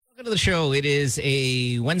Welcome to the show. It is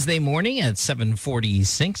a Wednesday morning at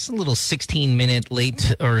 7:46. A little 16-minute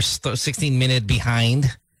late or 16-minute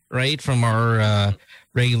behind, right, from our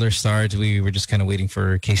regular start. We were just kind of waiting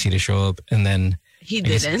for Casey to show up, and then he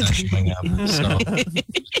didn't. Showing up, so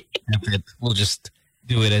we'll just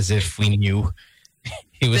do it as if we knew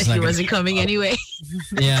he wasn't coming anyway.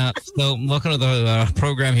 Yeah. So welcome to the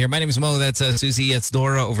program here. My name is Mo. That's Susie. That's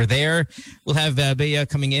Dora over there. We'll have Bea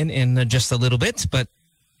coming in just a little bit, but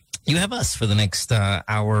you have us for the next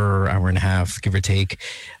hour and a half, give or take.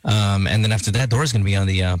 And then after that, Dora's going to be on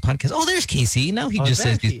the podcast. Oh, there's Casey. Now he just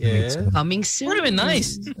says he's coming soon. Would have been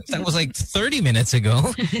nice. That was like 30 minutes ago. A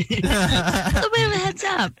little bit of a heads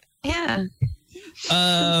up. Yeah.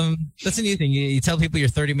 That's a new thing. You tell people you're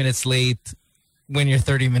 30 minutes late when you're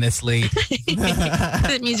 30 minutes late.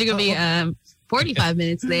 That means you're going to be 45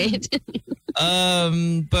 minutes late.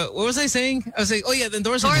 But what was I saying? I was saying, oh yeah, then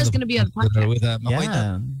Dora's going to be on the podcast with McCoy.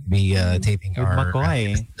 Yeah. Be taping with our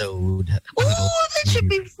McCoy episode. Oh, that should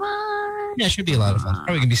be fun. Yeah, it should be a lot of fun.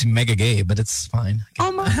 Probably gonna be some mega gay, but it's fine.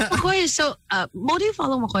 Oh, McCoy. So, Mo, do you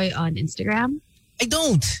follow McCoy on Instagram? I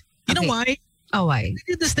don't. You know why? Oh, why? I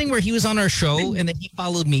did this thing where he was on our show and then he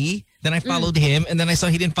followed me. Then I followed him, and then I saw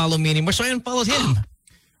he didn't follow me anymore, so I unfollowed him.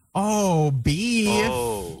 Oh, beef.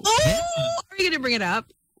 Oh, are you gonna bring it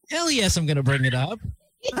up? Hell yes, I'm gonna bring it up.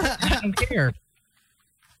 I don't care.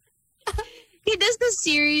 He does this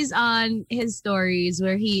series on his stories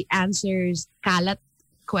where he answers kalat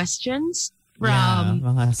questions from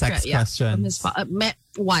mga sex questions. From his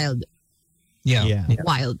wild. Yeah.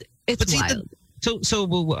 Wild. It's wild.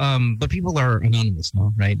 But people are anonymous,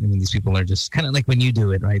 no? Right? I mean, these people are just kind of like when you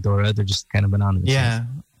do it, right, Dora? They're just kind of anonymous. Yeah,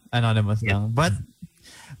 anonymous lang. But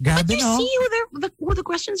you see who the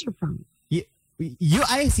questions are from.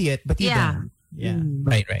 I see it, but you don't. Yeah.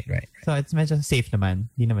 Right. So it's medyo safe naman.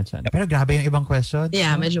 Di naman siya. Pero grabe yung ibang questions.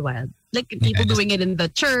 Yeah, medyo wild. Like people doing it in the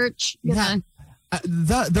church. Yeah.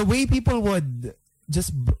 The way people would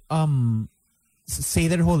just say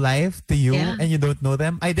their whole life to you and you don't know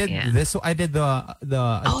them. I did this. So I did the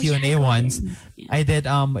Q&A once. Yeah. I did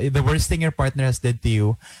the worst thing your partner has did to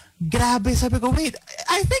you. Grabe, sabi ko, wait,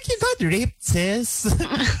 I think you got raped, sis.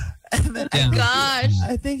 And then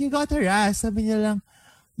I think you got harassed. Sabi niya lang,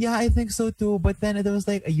 yeah, I think so too. But then it was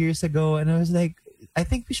like years ago, and I was like, I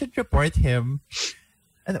think we should report him.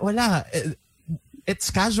 And wala, it's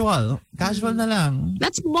casual na lang.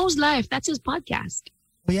 That's Mo's life. That's his podcast.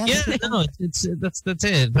 Yeah, no, that's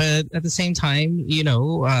it. But at the same time,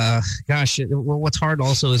 what's hard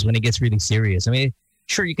also is when it gets really serious. I mean,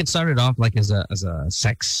 sure, you can start it off like as a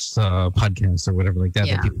sex podcast or whatever like that.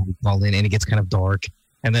 That people call in, and it gets kind of dark.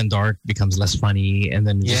 And then dark becomes less funny, and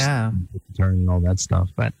then just turn and all that stuff.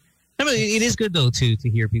 But I mean, it is good though to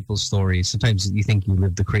hear people's stories. Sometimes you think you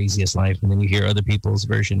live the craziest life, and then you hear other people's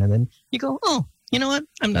version, and then you go, "Oh, you know what?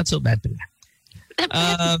 I'm not so bad."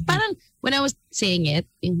 Parang when I was saying it,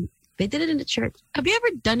 they did it in the church. Have you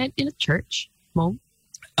ever done it in a church, Mo?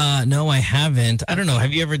 No, I haven't. I don't know.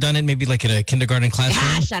 Have you ever done it? Maybe like in a kindergarten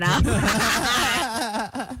classroom? Shut up.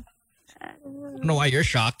 I don't know why you're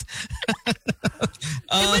shocked.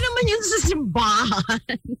 Iba naman yun sa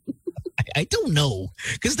simbahan. I don't know.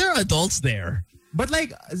 Because there are adults there. But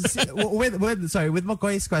like, with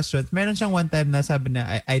McCoy's question, meron siyang one time na sabi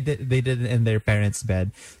na, they did it in their parents'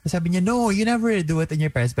 bed. Sabi niya, no, you never do it in your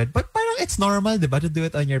parents' bed. But parang it's normal, diba, to do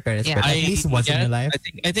it on your parents' bed? At least once in your life.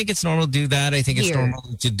 I think it's normal to do that. I think it's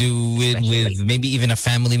normal to do it with maybe even a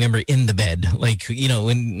family member in the bed. Like,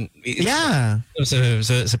 when... Yeah. So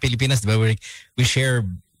Pilipinas, diba, we share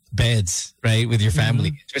beds, right, with your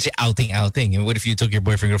family, especially outing. And what if you took your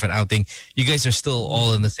boyfriend, girlfriend outing? You guys are still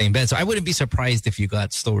all in the same bed. So I wouldn't be surprised if you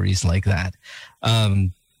got stories like that.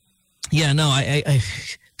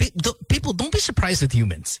 People don't be surprised with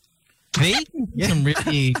humans. They do some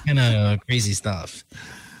really kind of crazy stuff.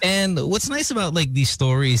 And what's nice about like these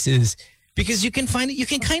stories is because you can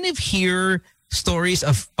kind of hear stories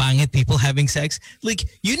of pangit people having sex. Like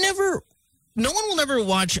no one will ever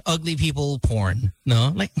watch ugly people porn,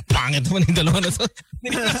 no? Like, pangit naman yung dalawa na to.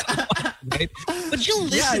 Right? But you'll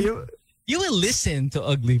listen. You will listen to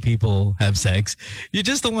ugly people have sex. You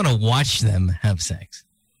just don't want to watch them have sex.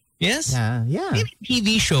 Yes? Yeah. Maybe a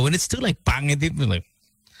TV show, and it's still like pangit people, like,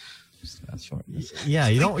 that's short. Yeah,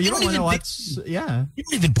 you don't want to watch, You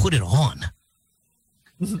don't even put it on.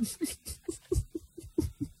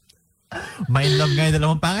 Mind love nga yung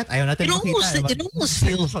dalawang pangit. Ayaw natin makita. It almost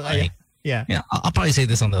feels like... Yeah. I'll probably say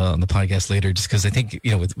this on the podcast later, just because I think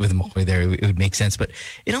with McCoy there it would make sense. But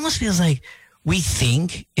it almost feels like we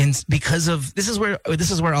think because of this is where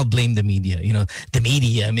I'll blame the media. You know, the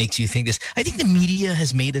media makes you think this. I think the media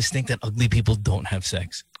has made us think that ugly people don't have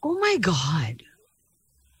sex. Oh my God.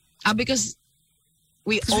 Because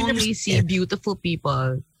we only see beautiful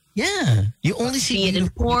people. Yeah. You only see it in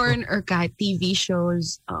porn or TV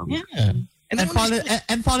shows. Yeah. And fall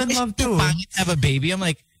in love too. Pangits have a baby. I'm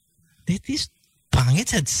like, did these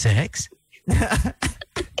pangits had sex?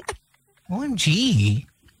 OMG.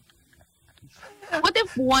 What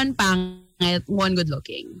if one pangit, one good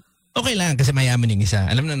looking? Okay lang kasi mayaman yung isa.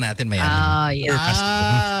 Alam na natin mayaman.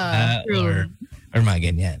 Yeah. Or mga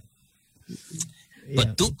ganyan.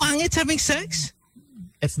 But two pangits having sex?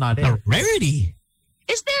 It's not a rarity.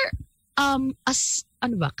 Is there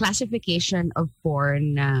classification of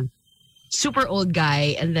porn na super old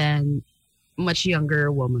guy and then much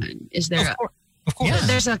younger woman? Is there Of course. Yeah.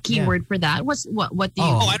 There's a keyword for that. What do you?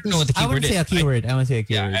 I don't know what the keyword is. I wouldn't say a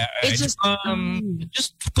keyword. Yeah, it's just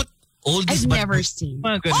put oldies. I've never seen.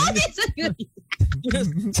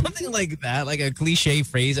 Something like that, like a cliche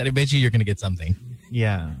phrase, and I bet you're gonna get something.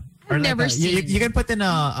 Yeah. I've never seen. You can put in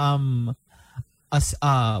a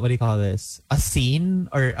what do you call this? A scene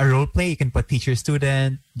or a role play. You can put teacher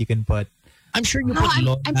student. You can put. I'm sure you put.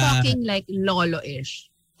 I'm talking like lolo-ish.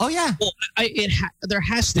 Oh yeah. Well, there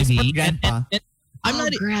has to be. Grandpa. I'm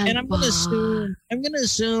not, and I'm gonna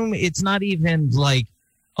assume it's not even like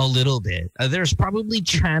a little bit. There's probably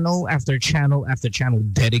channel after channel after channel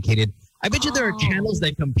dedicated. I bet you there are channels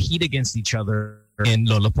that compete against each other in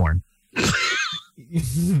Lola porn.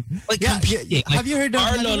 Like have you heard of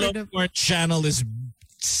our Lola porn channel is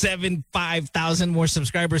 5,000 more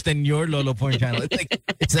subscribers than your Lola porn channel.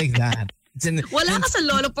 It's like that. Wala ka sa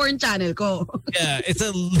Lola porn channel ko. Yeah, it's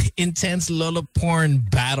a intense Lola porn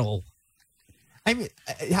battle. I mean,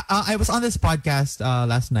 I was on this podcast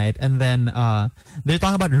last night, and then they're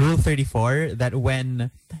talking about Rule 34, that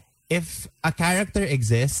if a character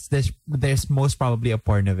exists, there's most probably a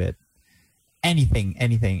porn of it. Anything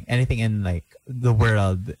in like the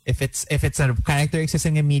world. If it's a character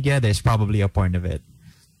existing in media, there's probably a porn of it.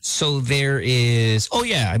 So there is. Oh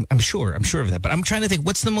yeah, I'm sure of that. But I'm trying to think.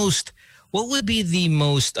 What would be the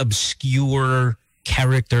most obscure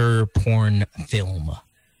character porn film?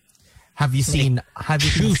 Have you seen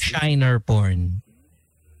Shoe Shiner porn?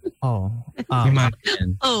 Oh.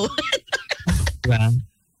 Oh. Well,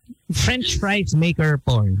 French fries maker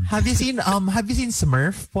porn. Have you seen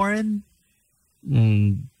Smurf porn?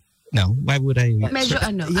 No. Why would I? Medyo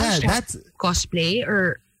yeah, that's cosplay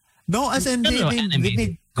or no, as in they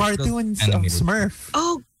made cartoons of Smurf.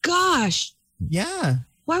 Oh gosh. Yeah.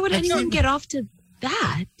 Why would anyone get off to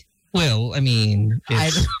that? Well, I mean,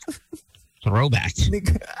 it's throwback.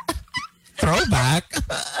 Throwback?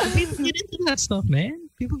 People get into that stuff, man.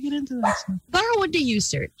 People get into that stuff. But what do you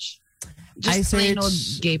search? Just plain old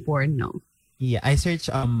gay porn? No. Yeah, I search,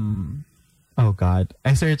 oh God.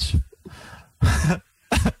 I search...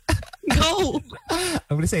 Go! I'm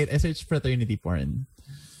going to say it. I search fraternity porn.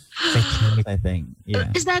 I think. Yeah.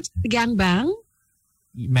 Is that gangbang?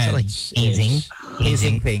 Man, so like hazing?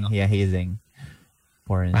 Hazing thing. Yeah, hazing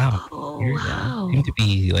porn. Wow. Oh, You need to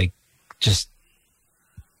be like, just...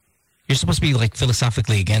 You're supposed to be like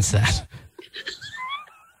philosophically against that.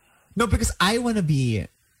 No, because I want to be.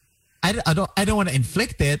 I don't want to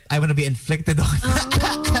inflict it. I want to be inflicted on.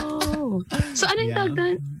 Oh, so ano yung tawag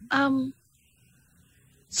doon?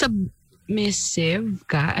 Submissive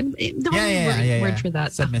ka? Word for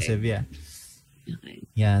that. Submissive, okay. yeah. Okay.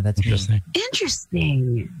 Yeah, that's interesting.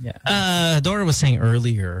 Interesting. Yeah. Dora was saying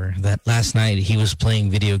earlier that last night he was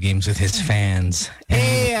playing video games with his fans.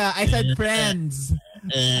 Hey, I said friends.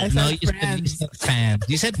 No, you said fans.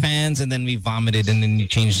 You said fans, and then we vomited, and then you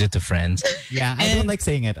changed it to friends. Yeah, I don't like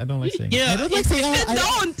saying it. I don't like saying it. I don't like saying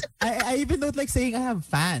it. I even don't like saying I have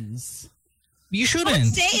fans. You shouldn't.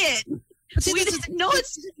 Don't say it.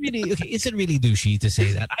 Is it really douchey to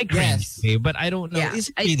say that? I cringe, okay, but I don't know. Yeah, is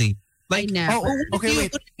it really? Like, wait. What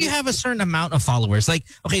if you have a certain amount of followers? Like,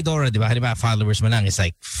 okay, Dora, di ba followers mo lang is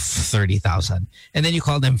like 30,000. And then you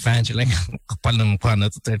call them fans. You're like, kapal ng mukha na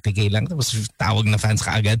to, 30K lang. Tapos tawag na fans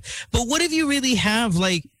ka agad. But what if you really have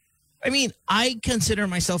like, I mean, I consider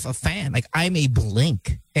myself a fan. Like, I'm a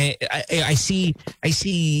Blink. I see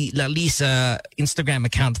Lalisa Instagram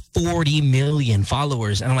account, 40 million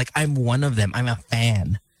followers. And I'm like, I'm one of them. I'm a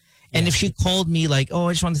fan. And if she called me like, oh,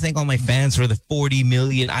 I just want to thank all my fans for the 40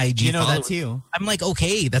 million IG followers. That's you. I'm like,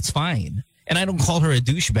 okay, that's fine. And I don't call her a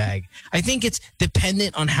douchebag. I think it's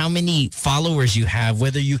dependent on how many followers you have,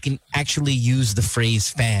 whether you can actually use the phrase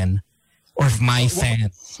fan or my fan.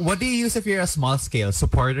 What do you use if you're a small scale?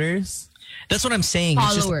 Supporters? That's what I'm saying.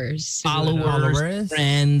 Followers. Followers,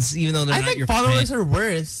 friends, even though they're not your followers friends. are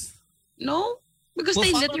worse. No, because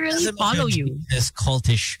they literally follow you. This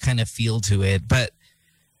cultish kind of feel to it, but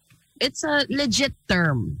it's a legit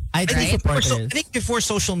term. I think before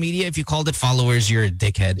social media, if you called it followers, you're a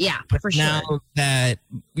dickhead. Yeah, but for now sure. that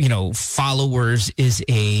followers is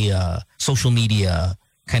a social media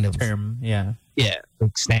kind of term, yeah,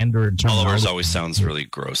 like standard term. Followers always sounds really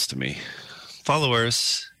gross to me.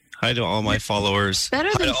 Followers. Hi to all my followers. Better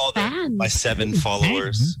Hi than to all fans. my 7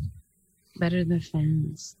 followers. Better than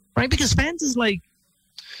fans. Right, because fans is like...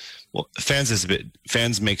 Well, fans is a bit...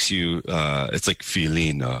 Fans makes you... it's like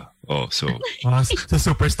feeling. So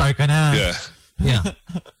superstar ka na. Yeah. Yeah.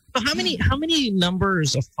 So how many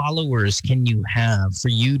numbers of followers can you have for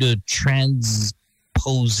you to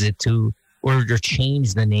transpose it to or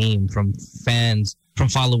change the name from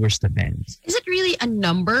followers to fans? Is it really a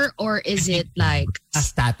number or is it like a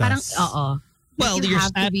status? Well, you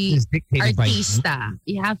have to be is dictated artista.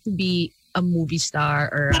 You have to be a movie star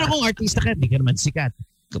or... Pero kung artista ka, di ka naman sikat.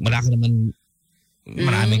 Wala ka naman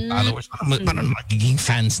maraming followers. Parang magiging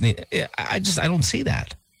fans. I don't see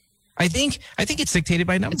that. I think it's dictated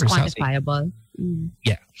by numbers. It's quantifiable.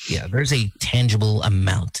 Yeah. There's a tangible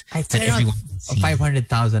amount that everyone sees.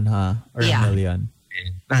 500,000, huh? Or a million?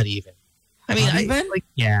 Not even. I mean,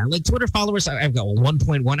 like Twitter followers, I've got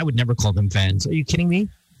 1.1. I would never call them fans. Are you kidding me?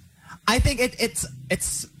 I think it's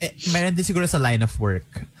meron din siguro sa line of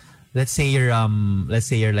work. Let's say you're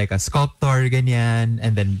like a sculptor, ganyan,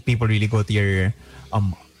 and then people really go to your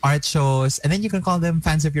art shows, and then you can call them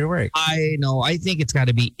fans of your work. I know. I think it's got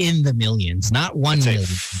to be in the millions, not 1 million.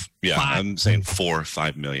 I'm saying 4 or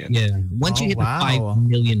 5 million. Yeah. Once you hit the 5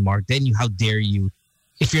 million mark, then how dare you?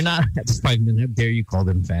 If you're not at the 5 million, how dare you call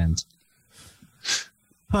them fans?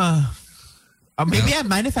 Maybe I'm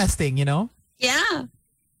manifesting, Yeah.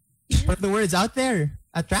 Put the words out there.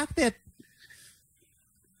 Attract it.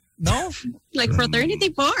 No? Like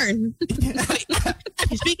fraternity porn.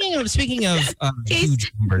 Speaking of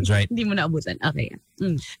huge numbers, right? Hindi mo naabutan. Okay.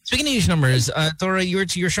 Speaking of huge numbers, Tora,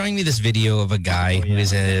 you're showing me this video of a guy who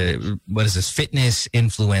is this fitness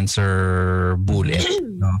influencer bullet.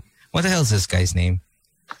 What the hell is this guy's name?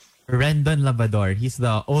 Rendon Labrador. He's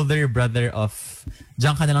the older brother of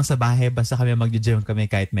diyan ka na lang sa bahay basta kami mag-gym kami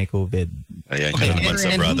kahit may COVID. Ayan,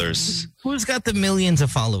 sa brothers. Who's got the millions of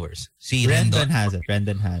followers? See, Rendon has it.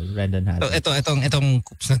 Rendon has it. Itong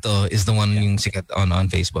Coops na to is the one yung sikat on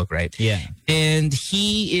Facebook, right? Yeah. And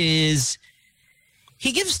he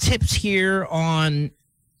gives tips here on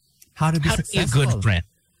how to be a good friend.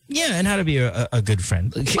 Yeah, and how to be a good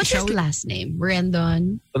friend. What's his last name?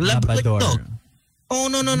 Rendon? Labrador. Oh,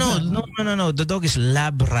 no. The dog is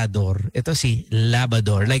Labrador. Ito si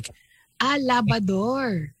Labrador. Like,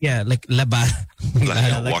 Labrador. Yeah, like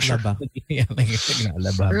washer. Yeah, like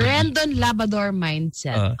Labrador. Rendon Labrador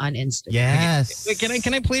Mindset on Instagram. Yes. Wait,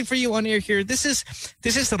 can I play for you on air here? This is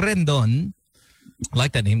Rendon. I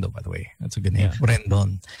like that name though, by the way. That's a good name. Yeah.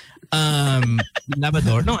 Rendon.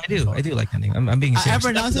 Labrador. No, I do like that name. I'm being serious. I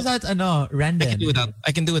pronounce it as Rendon.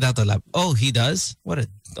 I can do without the lab. Oh, he does?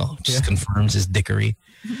 Just confirms his dickery.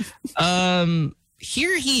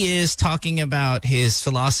 Here he is talking about his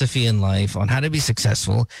philosophy in life on how to be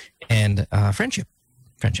successful and friendship.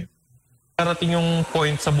 Darating yung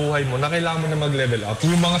point sa buhay mo na kailangan mo na mag-level up.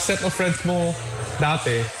 Yung mga set of friends mo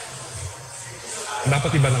dati,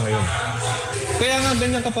 dapat iba na ngayon. Kaya nga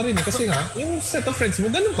ganyan ka pa rin. Kasi nga, yung set of friends mo,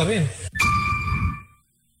 ganun pa rin.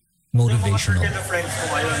 Motivational. Yung mga friends mo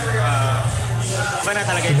ngayon, iba na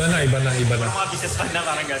talaga. Iba na. Yung mga businessman na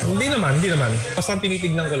parang gano'n. Hindi naman. Basta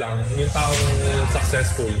tinitignan ko lang yung taong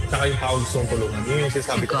successful tsaka yung taong gusto mong tulungan. Yun yung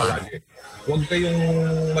sinasabi ko palagi. Huwag kayong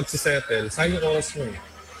magsisettle. Sayang yung oras mo.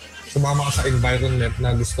 Sumama ka sa environment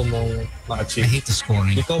na gusto mong ma-achieve. I hate the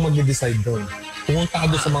scoring. Ikaw mag-decide doon. Pumunta ka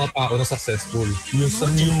doon sa mga tao na successful.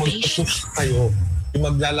 Yung mag-push kayo. Yung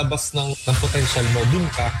maglalabas ng potential mo. Doon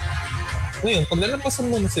ka. Ngayon, pag lalabasan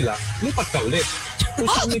mo na sila, lipat ka ulit. Kung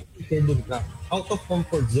saan may people, doon ka. Out of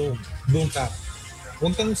comfort zone. Doon ka.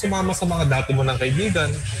 Huwag kang sumama sa mga dati mo ng kaibigan.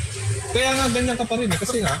 Kaya nga, ganyan ka pa rin.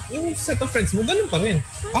 Kasi nga, yung set of friends mo, ganun pa rin.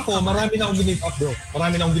 Ako, marami na akong give up, bro.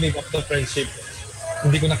 Marami na akong give up the friendship.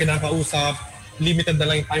 Hindi ko na kinakausap. Limited na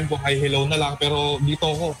lang yung time ko. Hi, hello na lang. Pero dito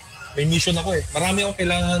ako. May mission ako eh. Marami akong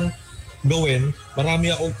kailangan gawin.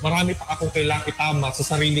 Marami pa akong kailangan itama sa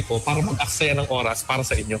sarili ko para mag-aksaya ng oras para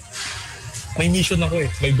sa inyo. May mission ako eh.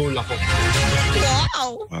 May goal ako.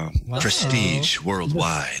 Wow. Prestige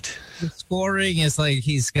worldwide. The scoring is like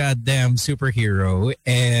he's goddamn superhero.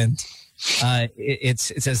 And it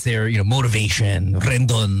says there, motivation.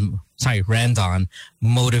 Rendon,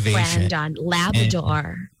 motivation. Rendon,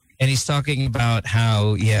 Labrador. And he's talking about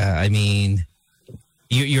how, I mean,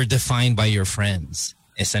 you're defined by your friends,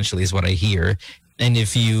 essentially, is what I hear. And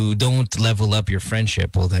if you don't level up your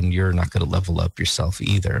friendship, well, then you're not going to level up yourself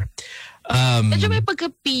either. Medyo may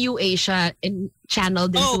pagka-PUA siya and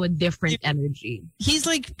channeled into a different energy. He's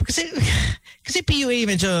like, kasi PUA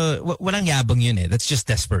medyo, walang yabang yun eh. That's just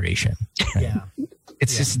desperation. Right? Yeah.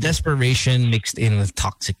 It's just desperation mixed in with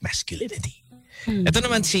toxic masculinity. Ito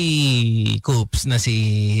naman si Coops na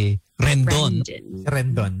si Rendon.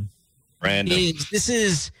 This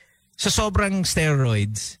is sa sobrang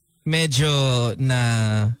steroids, medyo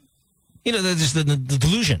na, there's the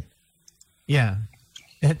delusion. Yeah.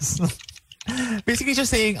 It's basically just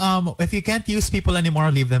saying, if you can't use people anymore,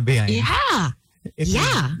 leave them behind. Yeah. If you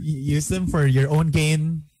use them for your own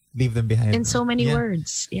gain, leave them behind. In so many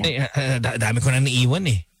words. Yeah. Dami ko na naiwan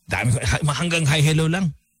eh. Hanggang hi, hello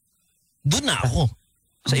lang. Doon na ako.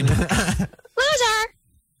 Sa iba. Loser!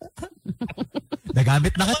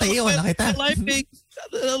 Nagamit na kita, iwan na kita.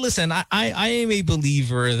 Listen, I am a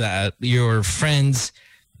believer that your friends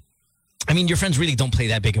really don't play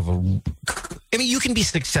that big of a... I mean, you can be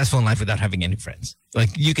successful in life without having any friends.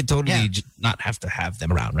 Like, you could totally not have to have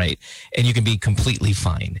them around, right? And you can be completely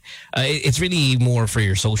fine. It's really more for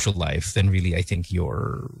your social life than really, I think,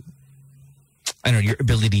 your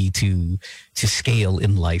ability to scale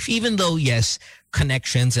in life. Even though, yes,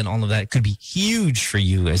 connections and all of that could be huge for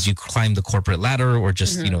you as you climb the corporate ladder or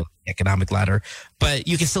just, economic ladder. But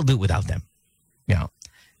you can still do it without them.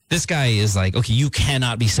 This guy is like, okay, you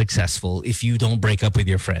cannot be successful if you don't break up with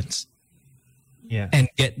your friends. Yeah.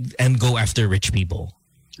 And go after rich people.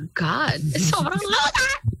 God. That's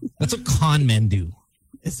what con men do.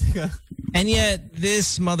 And yet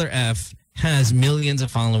this mother F has millions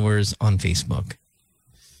of followers on Facebook.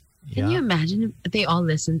 Can you imagine if they all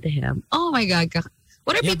listen to him? Oh my God.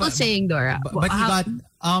 What are people saying, Dora? But he got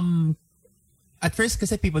at first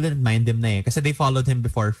kasi people didn't mind him na eh. Kasi they followed him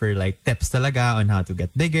before for like tips talaga on how to get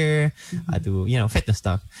bigger, how to, fitness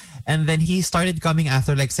stuff. And then he started coming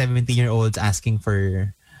after like 17-year-olds asking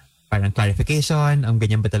for parang clarification.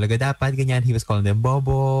 Ganyan ba talaga dapat? Ganyan. He was calling them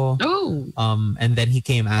bobo. Oh. And then he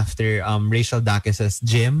came after Rachel Dacus's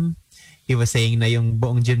gym. He was saying na yung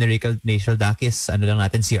buong gym na Rachel Dacus, lang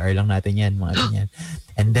natin, CR lang natin yan, mga ganyan.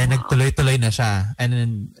 And then nagtuloy-tuloy na siya. And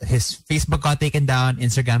then his Facebook got taken down,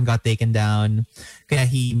 Instagram got taken down. Kaya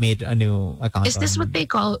he made a new account. Is this what they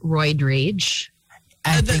call roid rage?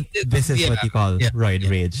 I think this is what you call roid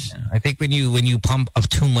rage. Yeah. I think when you pump up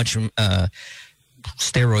too much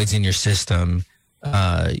steroids in your system,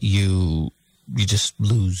 you just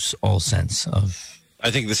lose all sense of...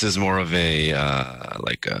 I think this is more of a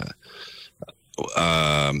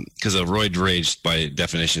because a roid rage by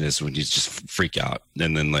definition is when you just freak out,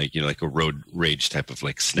 and then like a road rage type of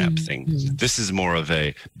like snap thing. This is more of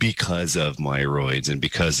a because of my roids and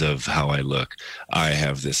because of how I look, I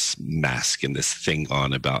have this mask and this thing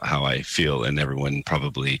on about how I feel, and everyone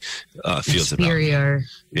probably feels superior about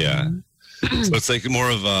me. Yeah. So it's like more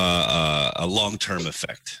of a long-term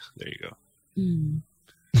effect. There you go.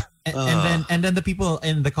 And then the people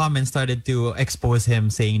in the comments started to expose him,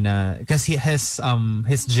 saying because his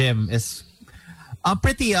gym is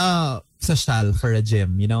pretty social for a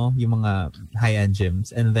gym, yung mga high-end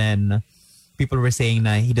gyms. And then people were saying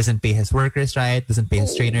that he doesn't pay his workers right, doesn't pay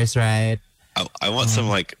his trainers right. I want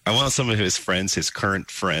some of his friends, his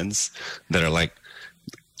current friends, that are like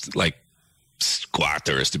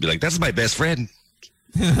squatters to be like, that's my best friend.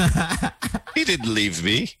 He didn't leave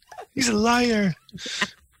me. He's a liar.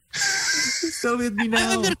 So with me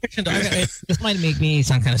now. I've got a question. This might make me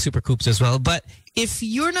sound kind of super coops as well, but if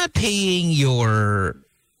you're not paying your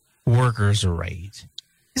workers right,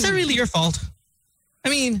 is that really your fault? I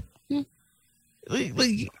mean,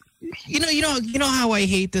 like, you know how I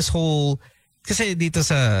hate this whole. Kasi dito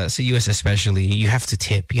sa US especially, you have to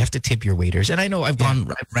tip. You have to tip your waiters. And I know I've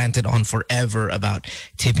ranted on forever about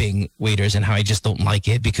tipping waiters and how I just don't like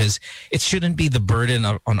it because it shouldn't be the burden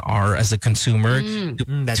on as a consumer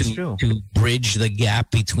to bridge the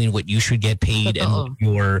gap between what you should get paid and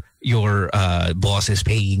what your boss is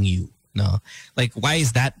paying you. No, like, why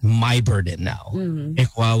is that my burden now? Then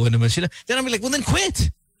I'm like, well, then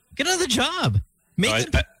quit. Get another job. I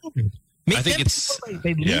think it's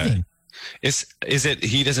by leaving. Is it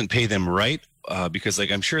he doesn't pay them right? Because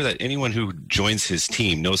like I'm sure that anyone who joins his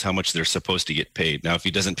team knows how much they're supposed to get paid. Now, if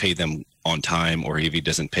he doesn't pay them on time, or if he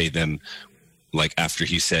doesn't pay them like after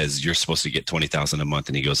he says you're supposed to get 20,000 a month,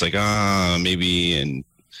 and he goes like maybe in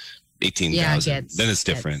 18,000, then it's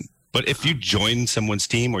different. But if you join someone's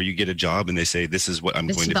team or you get a job and they say this is what I'm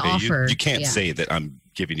going to pay you, you can't say that I'm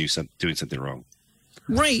giving you doing something wrong.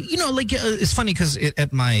 Right. You know, like it's funny because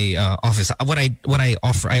at my office, I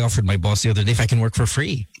offered my boss the other day if I can work for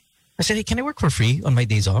free. I said, hey, can I work for free on my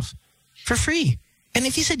days off? For free. And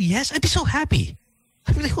if he said yes, I'd be so happy.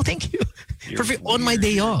 I'd be like, well, thank you. For free on my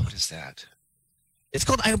day off. What is that? It's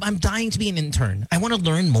called, I'm dying to be an intern. I want to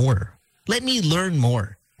learn more. Let me learn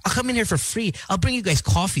more. I'll come in here for free. I'll bring you guys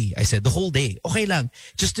coffee, I said, the whole day. Okay lang.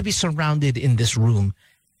 Just to be surrounded in this room.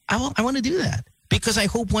 I want to do that. Because I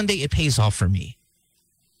hope one day it pays off for me.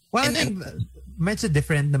 Well, I think medyo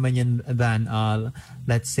different naman yun than,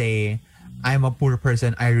 let's say, I'm a poor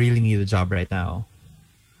person. I really need a job right now.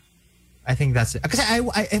 I think that's it. Because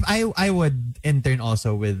I would intern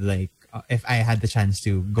also with like, if I had the chance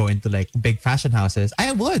to go into like big fashion houses,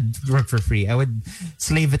 I would work for free. I would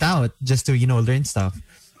slave it out just to, learn stuff.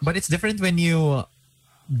 But it's different when you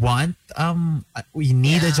we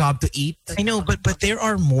need a job to eat. I know, but there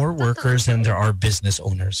are more workers than there are business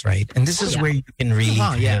owners, right? And this is where you can really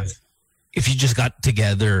if you just got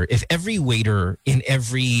together, if every waiter in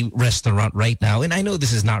every restaurant right now, and I know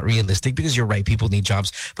this is not realistic because you're right, people need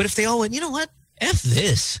jobs, but if they all went, you know what? F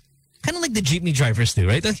this. Kind of like the jeepney drivers do,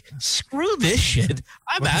 right? Like, screw this shit.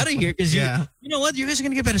 I'm out of here because you know what? You guys are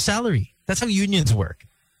going to get better salary. That's how unions work.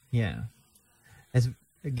 Yeah. It's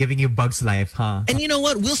giving you Bugs Life, huh? And you know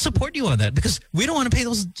what? We'll support you on that because we don't want to pay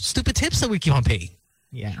those stupid tips that we keep on paying.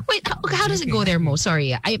 Yeah. Wait, how does it go there, Mo?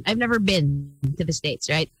 Sorry. I've never been to the States,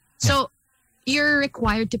 right? So you're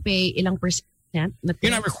required to pay ilang percent?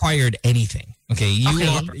 You're not required anything. Okay.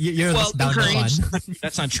 You're down encouraged.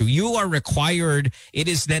 That's not true. You are required. It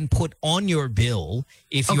is then put on your bill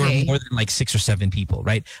if you're more than like 6 or 7 people,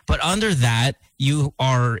 right? But under that, you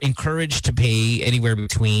are encouraged to pay anywhere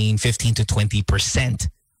between 15 to 20%.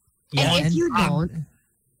 And if you don't,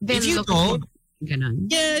 then if you don't,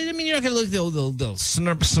 yeah, I mean, you're not going to look, they'll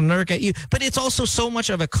snark at you. But it's also so much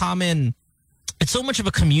of a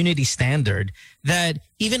community standard that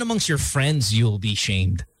even amongst your friends, you'll be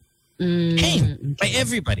shamed. Shamed by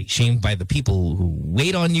everybody. Shamed by the people who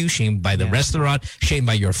wait on you. Shamed by the restaurant. Shamed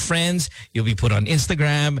by your friends. You'll be put on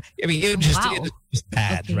Instagram. I mean, it's just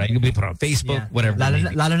bad, right? You'll be put on Facebook, whatever.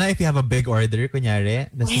 Lalo na if you have a big order,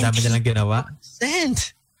 kunyari, nas dami nilang ginawa.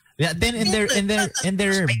 %. Yeah, then in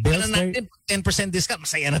their bills, 10% discount.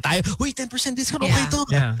 Masaya na tayo. Uy, 10% discount. Okay, to.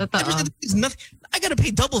 Yeah. 10% is nothing. I gotta pay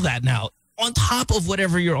double that now on top of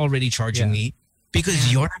whatever you're already charging me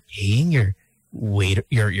because you're not paying your waiter,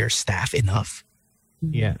 your staff enough.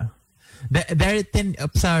 Yeah. There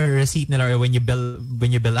sa receipt nila or when you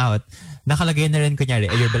bill out, nakalagay na rin kunyari,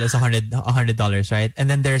 your bill is $100, right? And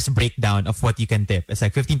then there's a breakdown of what you can tip. It's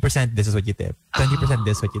like 15% this is what you tip. 20%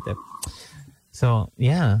 this is what you tip. So,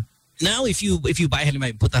 yeah. Now, if you buy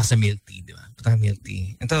halimbawa, puta sa milk tea, di ba? Puta milk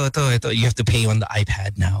tea. Ito, you have to pay on the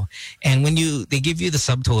iPad now. And when they give you the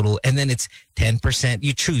subtotal and then it's 10%,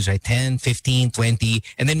 you choose, right? 10, 15, 20,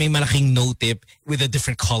 and then may malaking no tip with a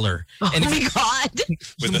different color. Oh and my God.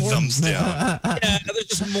 With the thumbs down. Yeah, there's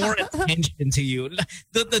just more attention to you.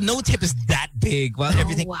 The no tip is that big while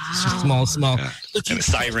everything is small. Yeah. And the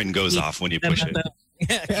siren goes off when you push it.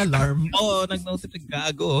 Yeah, alarm. Oh, nag-no tip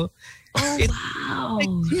gago. Oh, wow. Like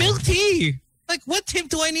milk tea. Like, what tip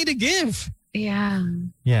do I need to give? Yeah.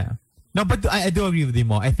 Yeah. No, but I do agree with you,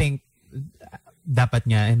 Mo. I think dapat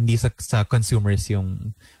nga hindi sa consumers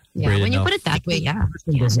yung burden when you put it that way,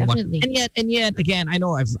 definitely. And yet, again, I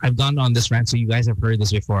know I've gone on this rant, so you guys have heard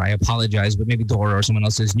this before. I apologize, but maybe Dora or someone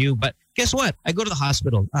else is new. But guess what? I go to the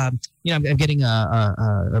hospital. I'm getting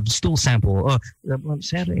a stool sample.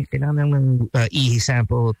 Sir, kailangan ng ihi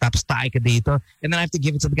sample. Tapos tayo ka dito. And then I have to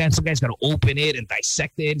give it to the guy. So the guy's got to open it and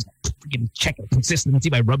dissect it. Freaking check the consistency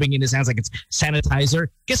by rubbing it in his hands like it's sanitizer.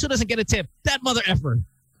 Guess who doesn't get a tip? That mother effer.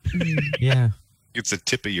 Yeah. It's a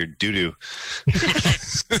tip of your doo-doo. And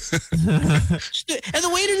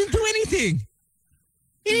the waiter didn't do anything.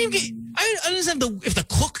 He didn't get, I understand if the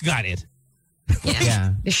cook got it.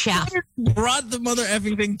 Yeah. The chef brought the mother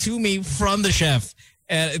effing thing to me from the chef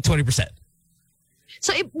at 20%.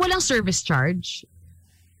 So, walang service charge?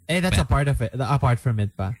 That's a part of it. Apart from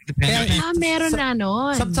it pa. Meron na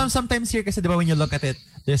nun. Sometimes here kasi diba when you look at it,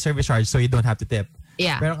 there's service charge so you don't have to tip.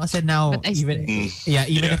 Yeah. Pero kasi now, even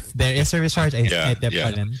if there is service charge, I tip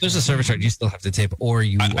pa rin. There's a service charge, you still have to tip, or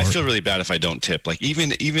you. I feel really bad if I don't tip. Like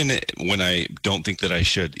even when I don't think that I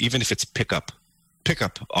should, even if it's pickup.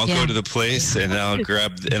 I'll go to the place and I'll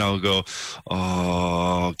grab and I'll go.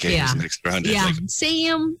 Oh, okay, there's an extra $100. Yeah,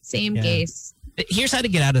 same case. Here's how to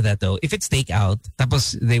get out of that though. If it's takeout,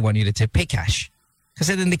 tapos they want you to tip, pay cash. Because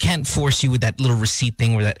then they can't force you with that little receipt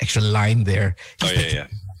thing or that extra line there. Just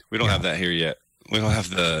we don't have that here yet. We don't have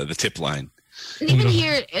the tip line. And even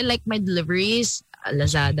here, like my deliveries,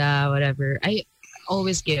 Lazada, whatever, I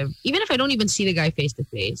always give. Even if I don't even see the guy face to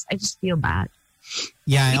face, I just feel bad.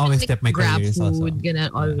 Yeah, I always like, tip my grab careers food,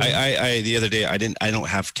 also. I the other day I don't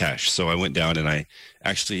have cash, so I went down and I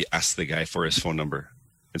actually asked the guy for his phone number,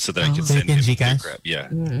 and so that I could so send you him can the Gcash? grab. Yeah.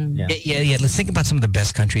 Yeah. Let's think about some of the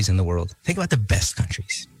best countries in the world. Think about the best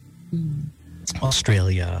countries.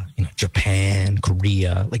 Australia, Japan,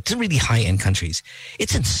 Korea, like the really high-end countries.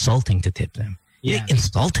 It's insulting to tip them. Yeah. You're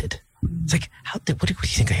insulted. It's like, what do you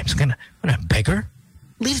think I am? Some kind of beggar?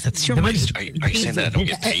 Leave that. It's your money. Are you saying that I don't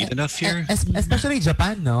get paid enough here? Especially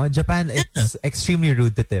Japan, no? Japan, it's extremely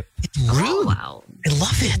rude to tip. It's rude. Oh, wow. I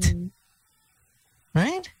love it.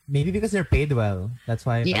 Right? Maybe because they're paid well. That's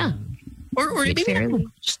why. Yeah. Or maybe fairly.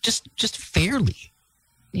 Just fairly.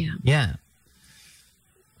 Yeah. Yeah.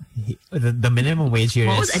 The minimum wage here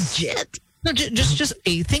What is... was a jet? No, just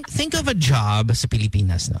think of a job sa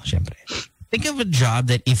Pilipinas, no, syempre. Think of a job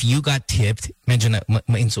that if you got tipped, medyo na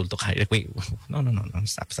ma-insulto ka. Like, wait, no,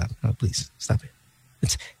 stop. No, please, stop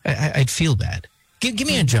it. I'd feel bad. Give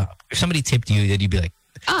me a job. If somebody tipped you, that you'd be like,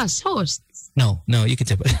 Us, hosts. no, you can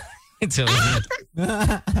tip it. So,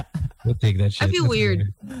 we'll take that shit. I'd be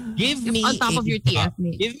weird. Give me On top of your job. TF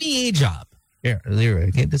me. Give me a job. Here,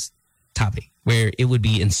 okay, this topic where it would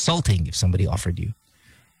be insulting if somebody offered you.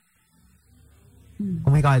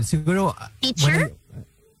 Oh my God. Siguro... Teacher?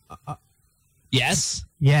 Yes.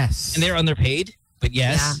 Yes. And they're underpaid, but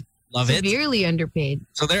yes, love it. Severely underpaid.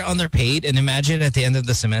 So they're underpaid, and imagine at the end of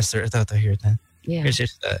the semester, ito, here, Yeah. here's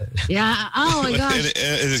just, Yeah. Oh my gosh.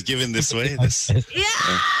 Is it given this way?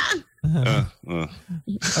 Yeah.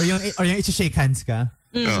 Or yung i-shake hands ka.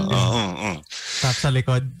 Tap sa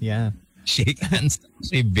likod. Yeah. shake hands.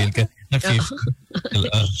 Say bill ka na 50.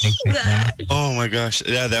 Oh my gosh.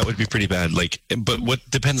 Yeah, that would be pretty bad. Like, but what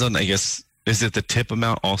depends on, I guess, is it the tip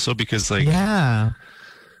amount also? Because like, yeah.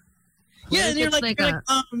 Yeah, and you're like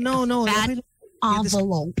no. Fat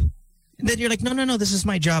envelope. Then you're like, no, this is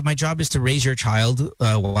my job. My job is to raise your child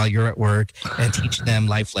while you're at work and teach them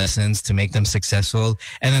life lessons to make them successful.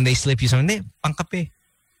 And then they slip you something, pangkape.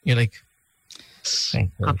 You're like,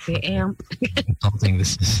 thank you. Kape amp. Something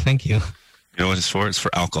this is. Thank you. You know what it's for? It's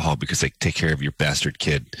for alcohol because they take care of your bastard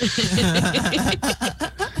kid.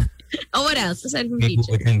 Oh, what else? Aside from May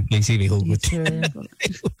teacher. hugot Casey, may hugot.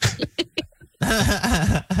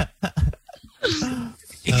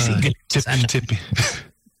 Tip.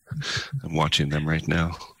 I'm watching them right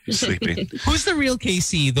now. You're sleeping. Who's the real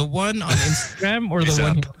KC? The one on Instagram or the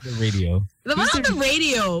one on the radio? The one on the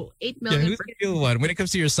radio. 8 million. Yeah, who's the real one when it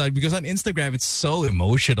comes to your son? Because on Instagram, it's so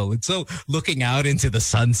emotional. It's so looking out into the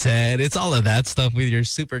sunset. It's all of that stuff with your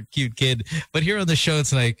super cute kid. But here on the show,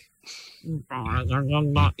 it's like,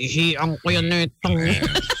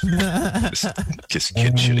 This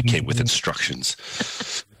kid should have came with instructions.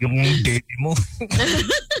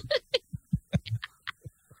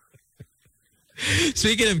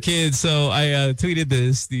 Speaking of kids, so I tweeted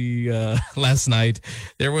this last night.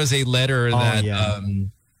 There was a letter that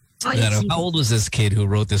how old was this kid who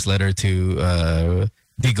wrote this letter to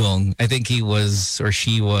Digong? I think he was or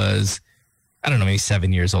she was, I don't know, maybe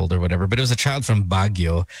 7 years old or whatever. But it was a child from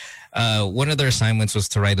Baguio. One of their assignments was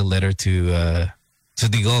to write a letter to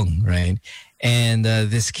Digong, right? And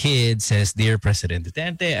this kid says, "Dear President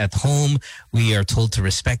Duterte, at home, we are told to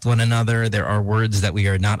respect one another. There are words that we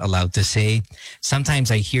are not allowed to say.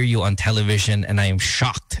 Sometimes I hear you on television and I am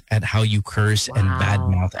shocked at how you curse and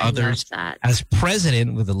badmouth others. As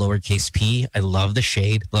president with the lowercase p, I love the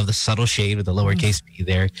shade, love the subtle shade with the lowercase p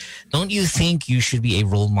there. Don't you think you should be a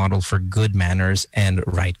role model for good manners and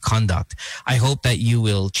right conduct? I hope that you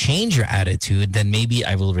will change your attitude. Then maybe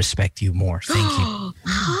I will respect you more. Thank you."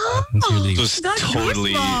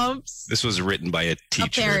 This was written by a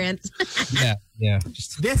teacher. A parent. Yeah.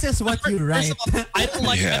 This is what you write. I don't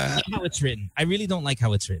like how it's written. I really don't like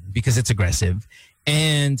how it's written because it's aggressive.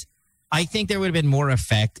 And I think there would have been more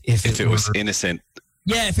effect if it was innocent.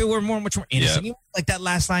 Yeah, if it were much more innocent. Yeah. Like that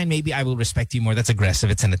last line, maybe I will respect you more. That's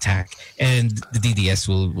aggressive. It's an attack. And the DDS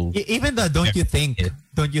will even though don't you think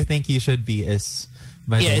you should be as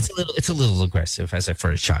yeah, it's a little aggressive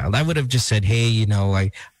for a child. I would have just said, hey,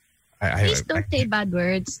 Please don't say bad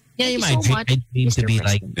words. Yeah, you might dream to be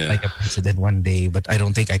like a president one day, but I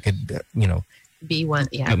don't think I could, be one.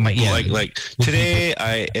 Yeah. Like today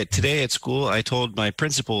at school, I told my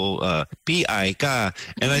principal, "P.I. ka,"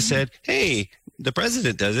 and I said, "Hey, the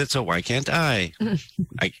president does it, so why can't I?"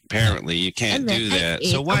 Apparently, you can't do that.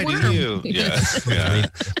 So why do you? Yeah.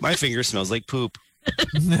 My finger smells like poop.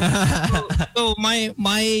 So my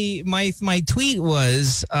tweet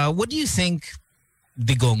was, what do you think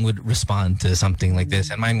Digong would respond to something like this?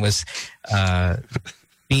 And mine was,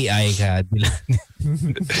 PI ka.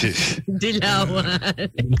 Dilawan.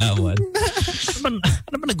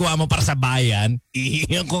 Ano ba nagawa mo para sa bayan?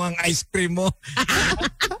 Ihiyan ko ang ice cream mo.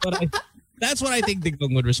 That's what I think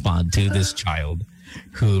Digong would respond to this child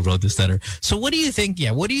who wrote this letter. So what do you think?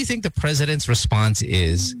 Yeah, what do you think the president's response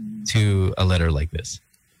is to a letter like this?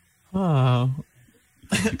 Oh.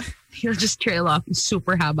 He'll just trail off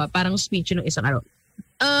super haba. Parang speech ng isang araw.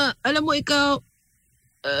 Alam mo ikaw,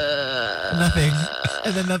 nothing.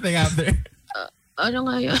 And then nothing after. Ano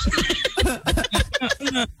nga yun?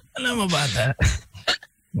 Alam mo bata?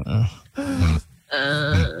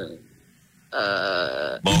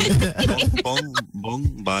 Bong,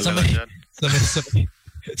 bala ka dyan.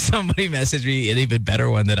 Somebody messaged me an even better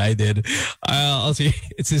one that I did. I'll see.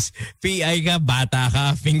 It says, PI ka, bata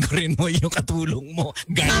ka, fingerin mo yung katulong mo.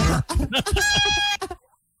 Ganun.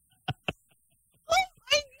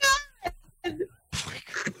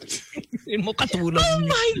 Mo katulong. Oh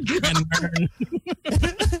my God.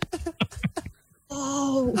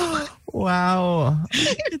 Oh. Wow.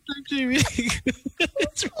 It's actually really good.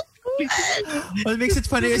 It's What makes it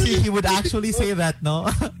funny is he would actually say that, no?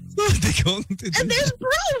 And there's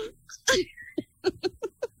proof.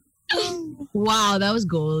 Wow, that was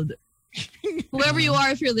gold. Whoever you are,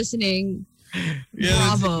 if you're listening,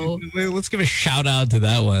 bravo. Let's give a shout out to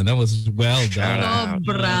that one. That was well done.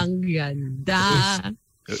 Sobrang ganda.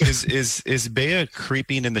 Is Bea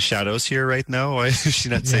creeping in the shadows here right now? Why is she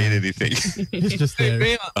not saying anything? He's just there.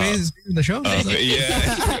 Bea is in the show.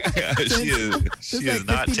 Yeah. She is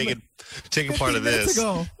not taking part of this.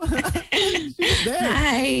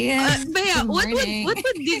 Hi. Bea, what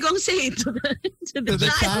would Digong say to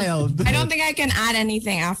the child? I don't think I can add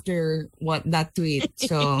anything after that tweet.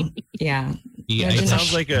 So yeah.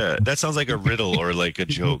 That sounds like a riddle or like a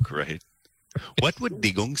joke, right? What would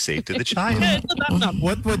Digong say to the child?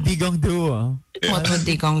 What would Digong do? What would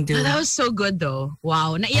Digong do? That was so good though.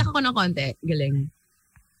 Wow. Naiyak ako ng konti.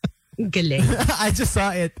 Galing. I just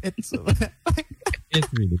saw it. It's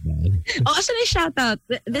really bad. Oh, asan yung shout out?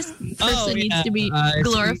 This person needs to be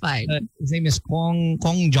glorified. His name is Kong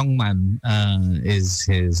Jongman is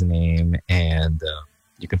his name. And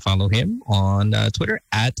you can follow him on Twitter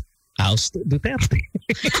at Oust Duterte.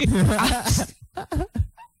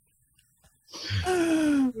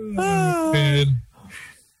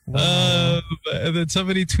 And then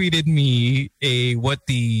somebody tweeted me what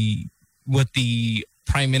the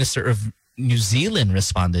Prime Minister of New Zealand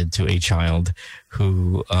responded to a child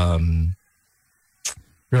who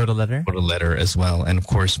wrote a letter as well, and of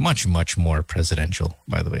course much more presidential,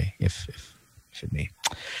 by the way, if should be.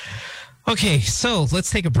 Okay, so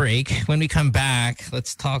let's take a break. When we come back,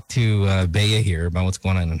 let's talk to Bea here about what's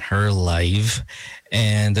going on in her life.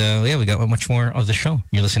 And we got much more of the show.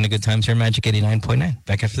 You're listening to Good Times here, Magic 89.9.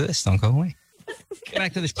 Back after this. Don't go away. Get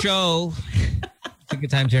back to the show.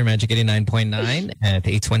 Good Times here, Magic 89.9 at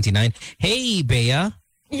 8:29. Hey, Bea.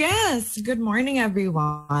 Yes. Good morning,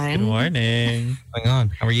 everyone. Good morning. What's going on?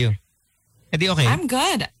 How are you? Okay. I'm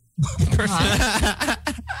good. Perfect.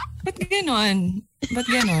 Ba't ganon?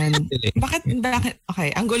 Bakit?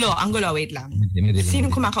 Okay, ang gulo, wait lang.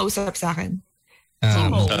 Sinong kumakausap sa akin?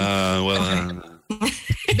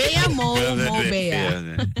 Bea Mo Bea.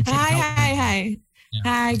 Hi.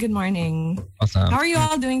 Hi, good morning. Awesome. How are you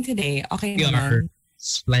all doing today? Okay We are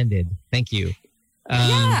splendid. Thank you.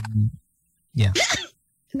 Yeah.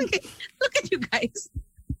 Look at you guys.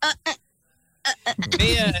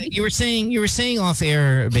 Bea, you were saying off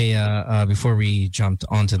air, Bea, before we jumped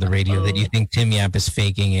onto the radio, that you think Tim Yap is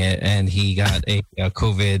faking it, and he got a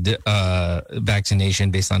COVID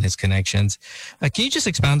vaccination based on his connections. Can you just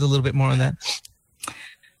expound a little bit more on that?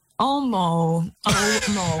 Oh, Mo.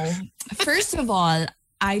 First of all,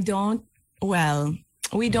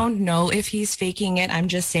 we don't know if he's faking it. I'm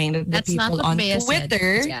just saying that the people on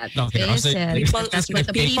Twitter,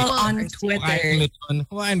 people on Twitter.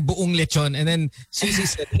 Buong lechon. And then Susie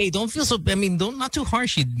said, hey, don't feel so, not too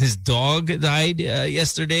harsh. This dog died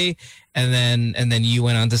yesterday. And then you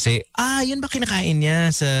went on to say, yun ba kinakain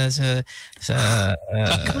niya sa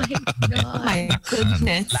oh my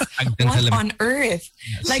goodness. What on earth?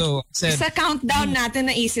 Like, sa countdown natin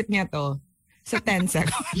naisip niya to. Sa 10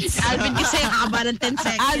 seconds. Alvin kasi haba ng 10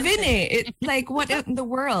 seconds. Alvin like what in the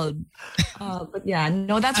world? But yeah,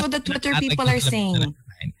 no, that's what the Twitter people are saying.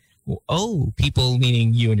 Oh, people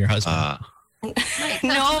meaning you and your husband.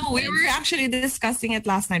 No, we were actually discussing it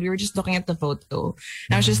last night. We were just looking at the photo.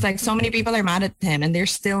 And I was just like, so many people are mad at him and they're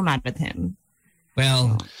still mad at him.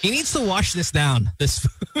 Well, he needs to wash this down. This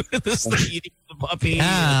eating the puppy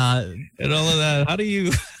and all of that. How do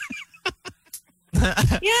you...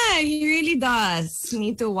 Yeah, he really does.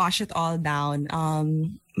 Need to wash it all down.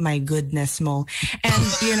 My goodness, Mo.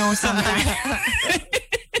 And you know, sometimes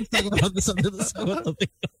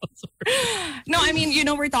no, I mean, you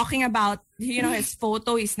know, we're talking about, you know, his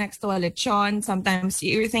photo is next to a lechon. Sometimes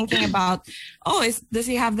you're thinking about, does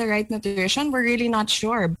he have the right nutrition? We're really not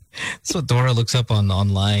sure. So Dora looks up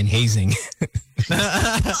online hazing.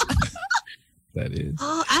 That is.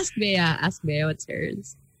 Oh, ask Bea. Ask Bea what's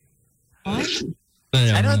hers. What?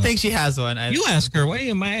 I don't think she has one. You ask her. Why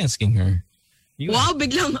am I asking her? Wow,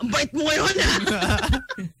 biglang bait mo yun. I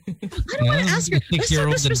don't want to ask her. That's so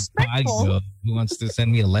disrespectful. Who wants to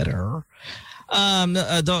send me a letter?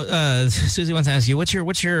 Susie wants to ask you, what's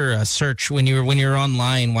your search when you're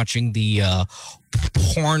online watching the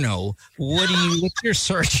porno? What's your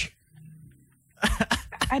search?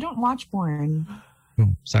 I don't watch porn. Oh,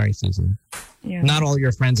 sorry, Susie. Yeah. Not all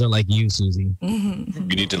your friends are like you, Susie. Mm-hmm.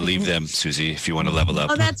 You need to leave them, Susie, if you want to level up.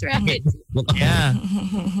 Oh, that's right. Yeah.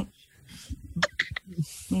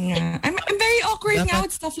 Yeah. I'm very awkward now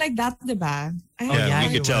with stuff like that, diba? Yeah,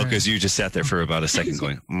 we could tell because you just sat there for about a second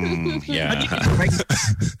going, yeah.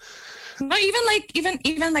 No,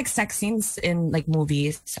 even like sex scenes in like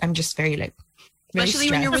movies, I'm just very like,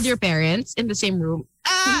 especially when you're with your parents in the same room.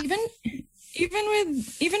 Even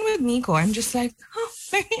with Nico, I'm just like,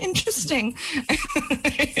 very interesting.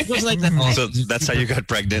 It was like that. So that's how you got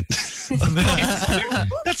pregnant.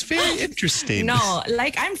 That's very interesting. No,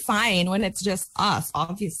 like I'm fine when it's just us,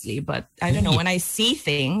 obviously, but I don't know, when I see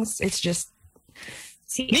things, it's just.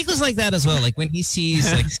 Nico's like that as well. Like when he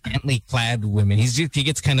sees like scantily clad women, he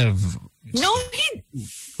gets kind of. No,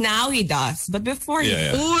 now he does, but before he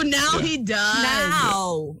does.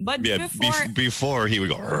 Now, but before he would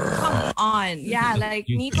go. Come on, yeah, like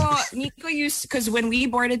Nico used, because when we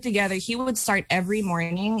boarded together, he would start every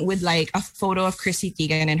morning with like a photo of Chrissy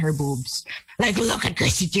Teigen and her boobs. Like, look at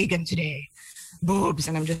Chrissy Teigen today, boobs,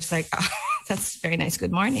 and I'm just like, that's very nice.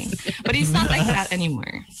 Good morning, but he's not like that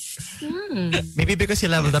anymore. Maybe because he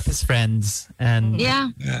leveled up his friends and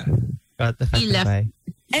got the fact by.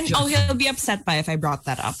 And he'll be upset by if I brought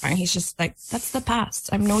that up. And he's just like, that's the past.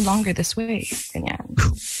 I'm no longer this way. Ganyan.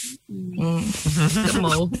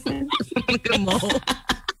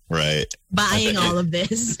 Right. Buying all of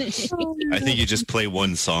this. I think you just play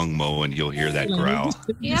one song, Mo, and you'll hear that growl.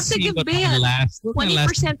 You have to give Bea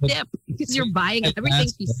 20% tip because you're buying everything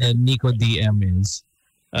she said. Nico DM is.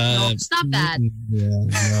 No, stop that. Yeah,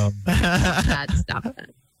 no. Stop that.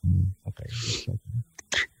 Okay.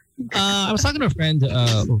 I was talking to a friend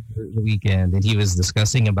over the weekend, and he was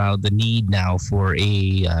discussing about the need now for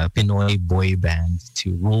a Pinoy boy band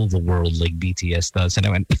to rule the world like BTS does. And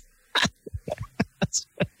I went, that's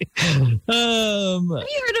funny. Have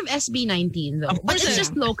you heard of SB19 though? But it's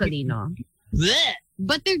just locally, no?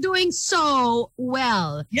 But they're doing so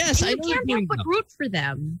well. Yes, and you can't help but root for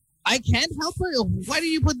them. I can't help it. Why do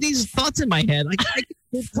you put these thoughts in my head?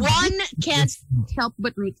 One can't help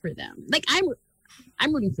but root for them. Like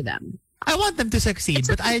I'm rooting for them. I want them to succeed,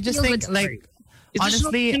 but I just think, like,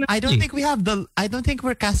 honestly, I don't think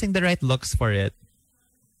we're casting the right looks for it.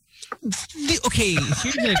 Okay,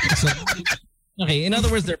 in other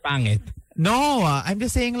words, they're pangit. No, I'm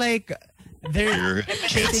just saying, like, they're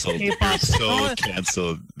canceled. You're so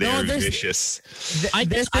canceled. They're vicious. I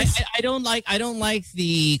don't like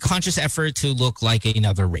the conscious effort to look like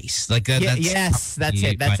another race. Like that.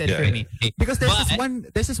 That's it for me. Because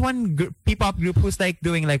there's this one P-pop group who's like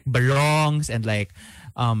doing like barongs and like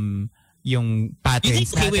yung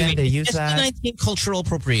patterns natin. They use that. Cultural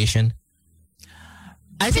appropriation.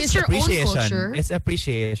 I think it's appreciation. It's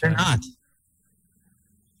appreciation. They're not.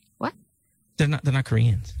 What? They're not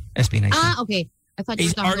Koreans. SB19. Okay. I thought you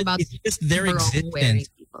were talking about just their existence.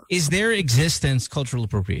 Is their existence cultural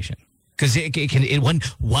appropriation? Because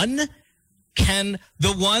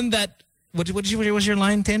what's your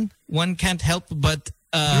line, Tin? One can't help but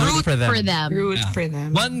root for them. Root for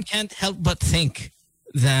them. One can't help but think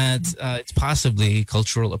that it's possibly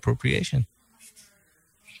cultural appropriation.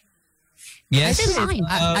 Yes,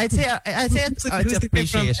 I'd say it's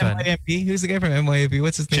appreciation. Who's the guy from MYAP?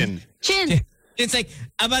 What's his name? Chin. It's like,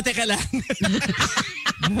 abate ka lang.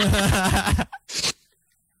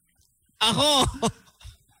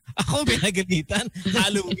 Ako pinagalitan.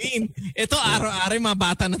 Halloween. Ito, araw-araw mga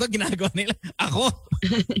bata na to, ginagawa nila. Ako.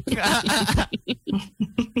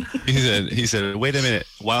 He said, wait a minute.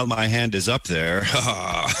 While my hand is up there.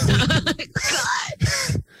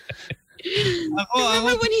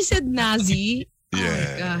 Remember when he said Nazi?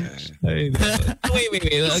 Yeah. Oh my gosh.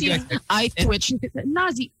 Wait. I twitched.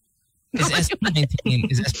 Nazi. Is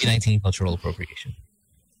SB19 cultural appropriation?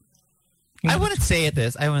 I wouldn't say it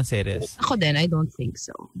is. Ako din, I don't think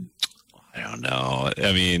so. I don't know.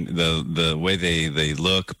 I mean, the way they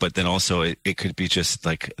look, but then also it could be just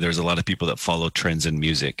like there's a lot of people that follow trends in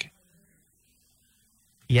music.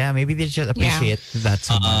 Yeah, maybe they just appreciate that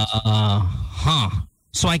so much.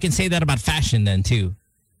 So I can say that about fashion then too.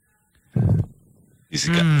 This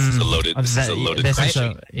is a loaded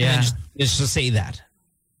question. Just to say that.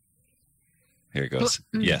 Here it goes.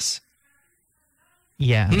 Yes.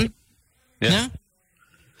 Yeah. Yeah.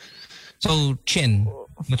 So chin.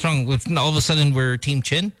 What's wrong with all of a sudden we're team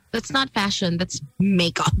chin? That's not fashion. That's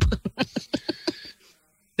makeup.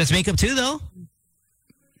 That's makeup too, though.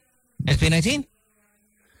 SB19.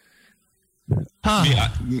 Yeah.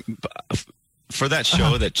 For that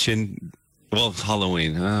show, that chin. Well,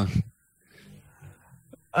 Halloween.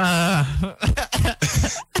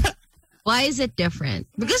 Why is it different?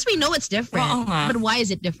 Because we know it's different. But why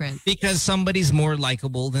is it different? Because somebody's more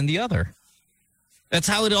likable than the other. That's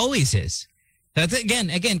how it always is. That's again,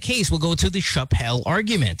 Case will go to the Chappelle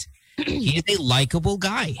argument. He is a likable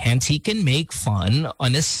guy, hence he can make fun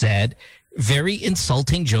on a set, very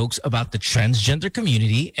insulting jokes about the transgender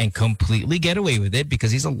community and completely get away with it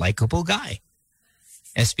because he's a likable guy.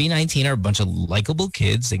 SB19 are a bunch of likable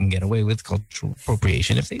kids. They can get away with cultural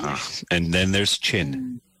appropriation if they want. And then there's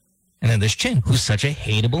Chin. And then there's Chin, who's such a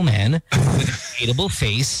hateable man with a hateable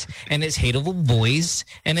face and his hateable voice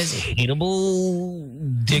and his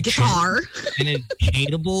hateable diction guitar and his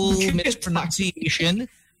hateable mispronunciation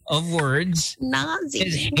of words. Nazi.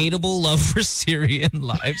 His hateable love for Syrian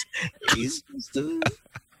lives. He's just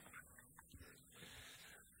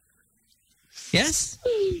Yes?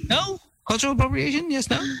 No? Cultural appropriation? Yes,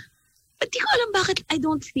 no? But di ko alam bakit I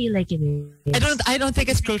don't feel like it is. I don't think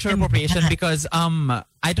it's cultural appropriation because I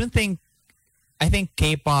think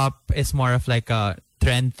K-pop is more of like a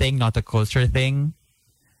trend thing, not a culture thing.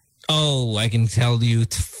 Oh, I can tell you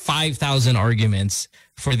 5,000 arguments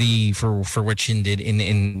for what Shin did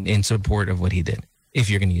in support of what he did, if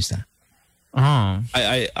you're gonna use that.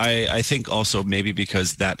 I think also maybe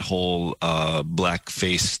because that whole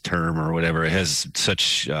blackface term or whatever has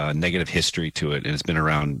such negative history to it, and it's been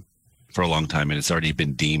around for a long time, and it's already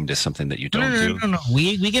been deemed as something that you don't do. No.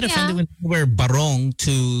 We get offended when we wear barong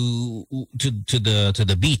to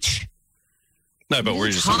the beach. No, but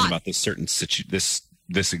we're just talking about this certain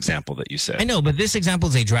this example that you said. I know, but this example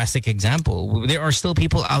is a drastic example. There are still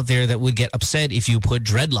people out there that would get upset if you put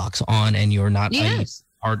dreadlocks on and you're not a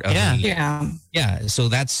part of Yeah. So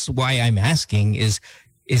that's why I'm asking: is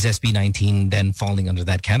SB19 then falling under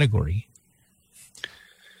that category?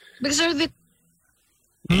 Because are the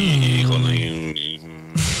Can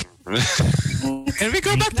we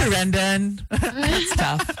go back to Rendon? That's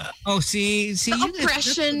tough. Oh, see, the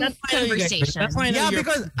oppression conversation.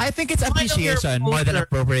 Because I think it's appreciation more than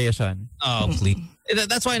appropriation. Oh, please.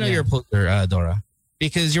 That's why I know you're a poser, Dora.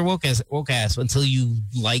 Because you're woke ass until you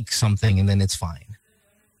like something and then it's fine.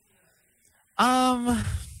 I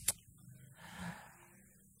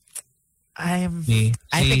think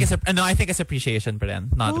it's appreciation, but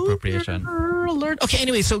then not appropriation. Alert. Okay,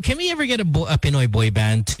 anyway, so can we ever get a Pinoy boy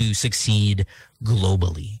band to succeed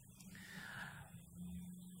globally?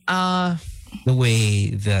 The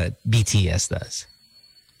way that BTS does.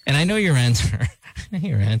 And I know your answer.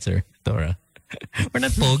 Dora. We're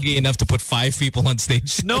not pogi enough to put 5 people on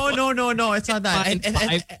stage. No, it's not that.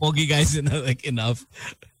 Five pogi guys enough.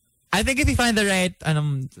 I think if you find the right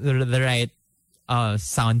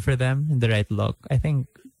sound for them, the right look, I think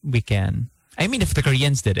we can. I mean, if the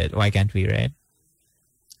Koreans did it, why can't we, right?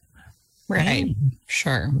 Right.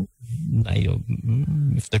 Sure.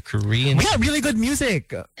 If the Koreans... We have really good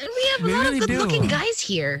music. And we have a lot of good-looking guys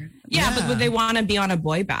here. Yeah, but would they want to be on a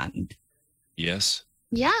boy band? Yes.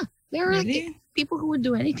 Yeah. There are people who would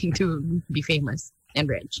do anything to be famous and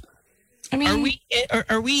rich. I mean, are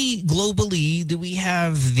we globally? Do we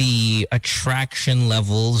have the attraction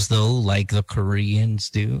levels though, like the Koreans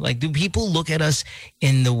do? Like, do people look at us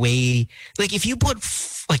in the way? Like, if you put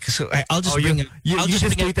I'll just bring. You just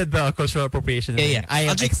tweeted the cultural appropriation. Yeah. I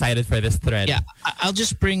am excited for this thread. Yeah, I'll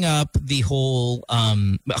just bring up the whole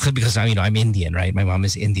because I'm Indian, right? My mom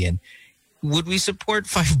is Indian. Would we support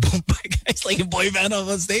 5 Bombay guys like a boy band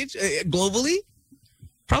on stage globally?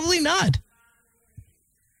 Probably not.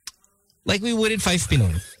 Like we would in 5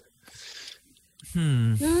 Pinoy.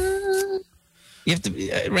 You have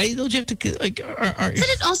to, right? Don't you have to, like... Isn't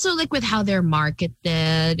it also like with how they're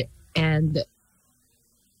marketed and...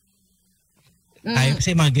 I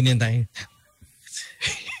say mga ganyan tayo.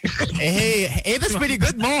 Hey, that's pretty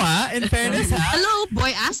good, Mo, in fairness. Hello,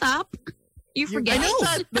 boy, ass up. You forget. I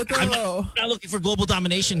know. I'm not looking for global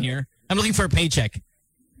domination here. I'm looking for a paycheck.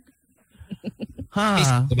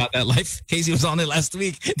 Huh. About that life. Casey was on it last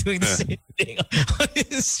week doing the same thing on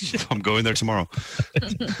his show. I'm going there tomorrow.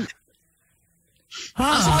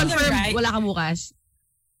 So confirmed, wala ka bukas.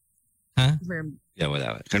 Huh? Confirmed. Yeah,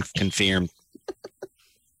 without confirmed.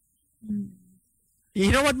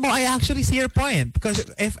 You know what, Mo? I actually see your point because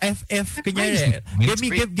if kunyari,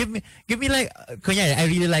 give me like kunyari, I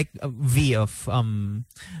really like V of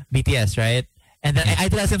BTS, right? And then I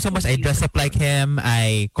idolize him so much. I dress up like him.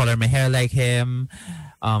 I color my hair like him.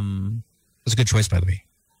 That's a good choice, by the way.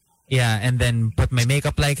 Yeah, and then put my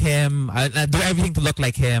makeup like him. I do everything to look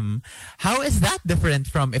like him. How is that different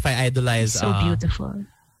from if I idolize? So beautiful.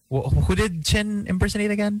 Who did Chin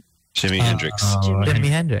impersonate again? Jimi Hendrix. Jimi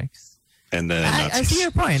Hendrix. And then I see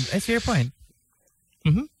your point.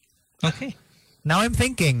 Mm-hmm. Okay. Now I'm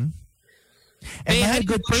thinking. Am I a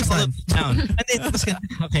good person?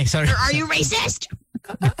 Okay, sorry. Or are you racist?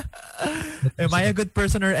 Am I a good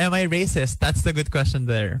person or am I racist? That's the good question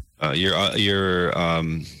there. You're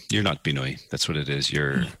not Pinoy. That's what it is.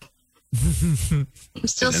 You're. I'm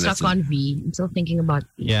still stuck on V. I'm still thinking about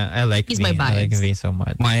V. Yeah, I like He's V. my bias. I like V so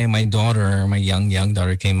much. My daughter, my young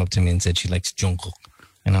daughter, came up to me and said she likes Jungkook,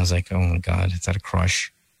 and I was like, oh my god, is that a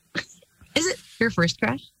crush? Is it your first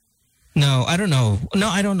crush? No, I don't know. No,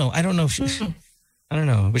 I don't know. I don't know if she. I don't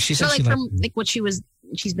know, but she said So like she from like what she's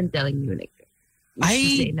been telling you, like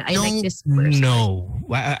I like this person. No,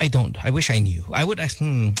 I don't. I wish I knew. I would.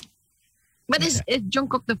 But is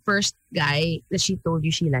Jungkook the first guy that she told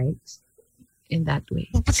you she likes in that way?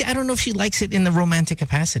 But see, I don't know if she likes it in the romantic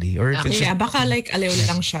capacity or if it's Yeah, baka like aliw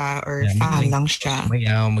lang siya or fan lang siya.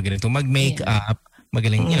 Magaling to mag-make up,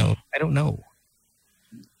 magaling, you know, I don't know.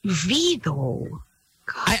 Vigo.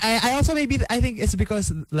 I also I think it's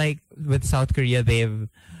because like with South Korea they've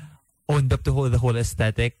owned up to the whole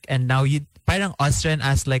aesthetic, and now parang Austrian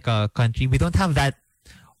as like a country, we don't have that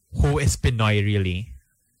who is Pinoy really.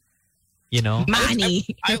 You know? Manny.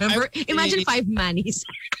 Imagine 5 Mannies.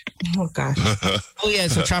 Oh gosh. Oh yeah,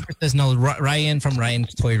 so Chopper says no. Ryan from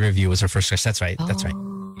Ryan's Toy Review was her first crush. That's right. That's right.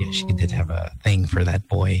 Yeah, she did have a thing for that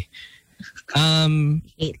boy.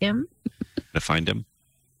 Hate him. To find him.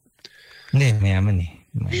 Hindi, mayaman eh.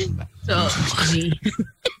 So, G.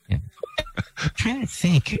 Yeah. I'm trying to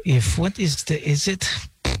think if is it?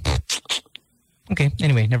 Okay.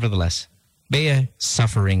 Anyway, nevertheless, Bea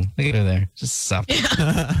suffering. Look at her there, just suffering.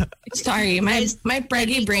 Sorry, my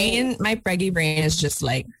preggy brain is just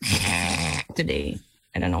like today.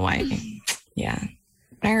 I don't know why. Yeah,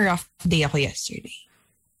 I had a rough day ako yesterday.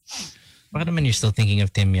 Why naman you're still thinking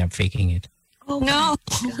of Tim Yap faking it? Oh no.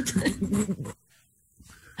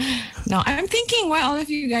 No, I'm thinking what all of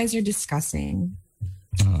you guys are discussing.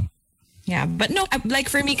 Yeah, but no, like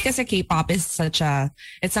for me, because K-pop is it's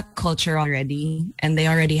a culture already, and they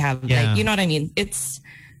already have like, you know what I mean? It's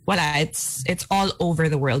all over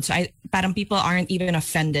the world. So parang people aren't even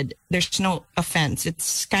offended. There's no offense.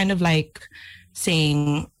 It's kind of like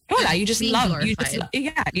saying,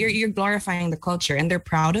 you're glorifying the culture, and they're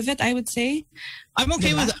proud of it, I would say. I'm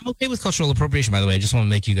okay with cultural appropriation, by the way. I just want to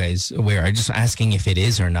make you guys aware. I'm just asking if it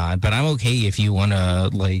is or not, but I'm okay if you want to,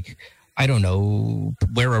 like, I don't know,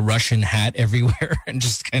 wear a Russian hat everywhere and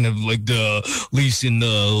just kind of like the least in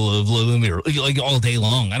the Vladimir, like all day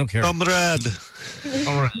long. I don't care. Comrade.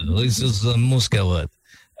 This is Moscow.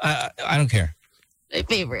 I don't care. My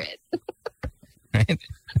favorite. Right?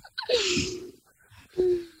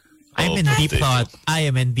 I am in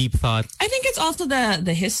deep thought. I think it's also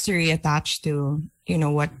the history attached to, you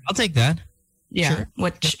know, what. I'll take that. Yeah. Sure.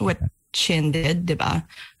 What Chin did, diba?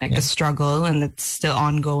 Like the struggle, and it's still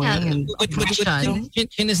ongoing. Yeah, and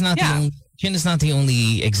Chin is not Chin is not the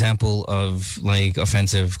only example of like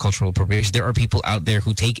offensive cultural appropriation. There are people out there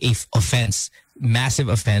who take massive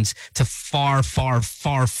offense to far, far,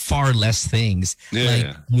 far, far less things. Yeah.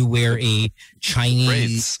 Like you wear a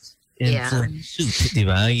Chinese suit,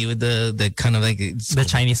 diba? You the kind of like the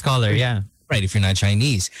Chinese collar, yeah. Right, if you're not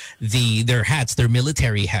Chinese. Their hats, they're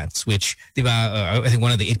military hats, which diba, I think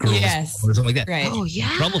one of the It Girls or something like that. Right. Oh yeah.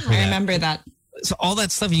 I remember that. So all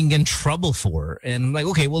that stuff you can get in trouble for. And I'm like,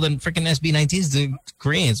 okay, well then freaking SB19's the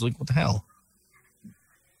Koreans. Like, what the hell?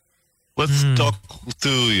 Let's talk to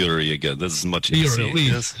Yuri again. This is much easier.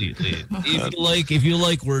 Yes. If you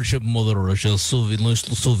like Worship Mother Russia, Soviet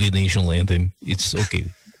national anthem, it's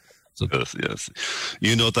okay. Yes.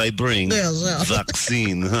 You know what I bring?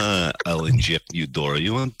 Vaccine. I'll inject you, Dora.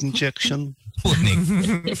 You want injection?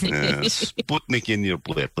 Sputnik. Yes. Sputnik in your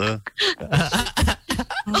butt, huh?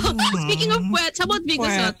 Speaking of wet, how about Vico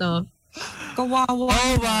Soto? Kawawa.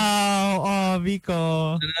 Oh, wow. Oh,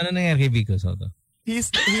 Vico. Ano nangyari kay Vico Soto?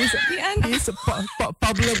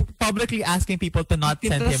 publicly asking people to not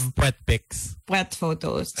send him wet pics. Wet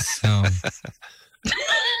photos. No.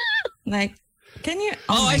 Like, can you?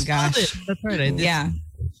 Oh my gosh. It. That's right. I did. Yeah.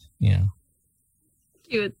 Yeah.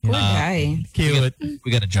 Cute. Poor guy. Cute.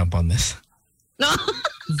 We got to jump on this. No.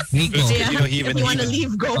 Nico. Yeah. You know, he even, if you want to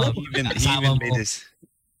leave, go. he even made his.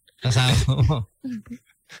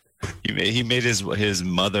 He made his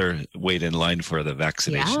mother wait in line for the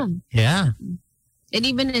vaccination. Yeah. And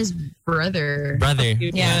even his brother.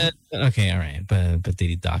 Yeah. Okay, all right. But did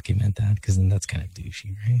he document that? Because then that's kind of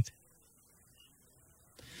douchey, right?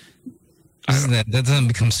 That doesn't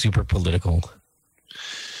become super political.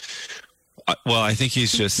 Well, I think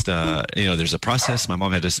he's just, there's a process. My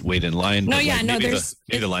mom had to wait in line. No, maybe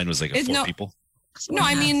the line was like 4 people. No,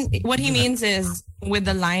 I mean, what he means is with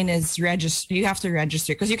the line is register. You have to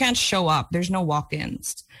register because you can't show up. There's no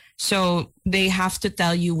walk-ins. So they have to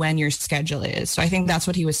tell you when your schedule is. So I think that's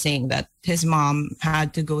what he was saying, that his mom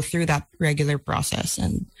had to go through that regular process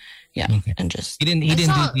and and just he didn't do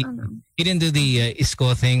the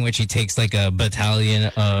ISCO thing, which he takes like a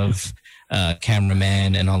battalion of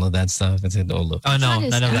cameramen and all of that stuff and said, "Oh look." Oh no,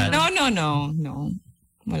 none of that. No.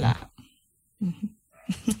 Wala.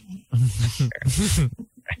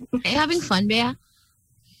 Are you having fun, Bea?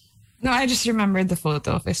 No, I just remembered the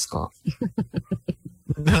photo of Isko.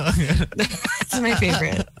 That's my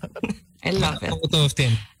favorite. I love it. Photo of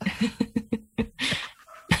Tim.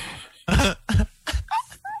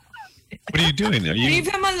 What are you doing? Leave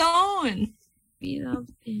him alone. We love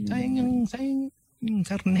him. Sayang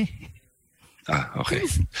karne. Okay.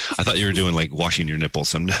 I thought you were doing like washing your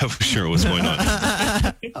nipples. I'm not sure what's going on.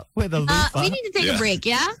 With a loofah. We need to take a break,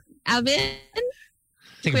 yeah? Alvin?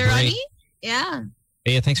 Take a break. Yeah.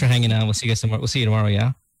 Hey, thanks for hanging out. We'll see you guys tomorrow. We'll see you tomorrow,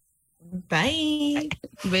 yeah? Bye.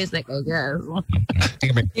 Bea's like, okay.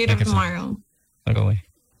 Take a break. See you tomorrow. I'll go away.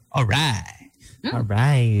 All right. All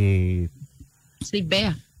right. Sleep,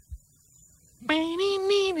 Bea.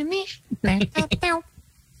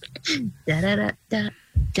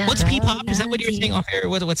 What's P-pop? Is that what you're saying off air?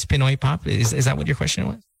 What's Pinoy pop? Is that what your question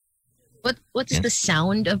was? What's the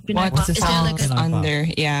sound of Pinoy What's pop? the sound Is there like under?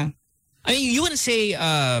 Yeah. I mean, you wouldn't say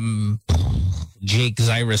Jake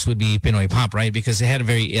Zyrus would be Pinoy pop, right? Because it had a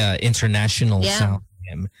very international sound to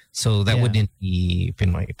him. So that wouldn't be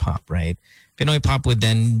Pinoy pop, right? Pinoy pop would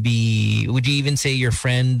then be, would you even say your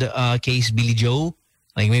friend Case Billy Joe?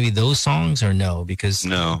 Like maybe those songs or no? Because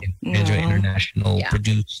international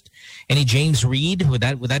produced. Any James Reid, would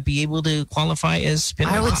that be able to qualify as Pinoy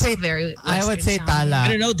I would pop? say Tala. I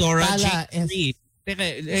don't know, Dora. Tala James Reid.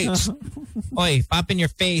 Hey, oi, pop in your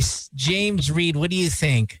face. James Reid, what do you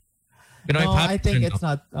think? Pinoy pop? I think it's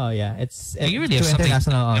not. Oh yeah, it's you really too have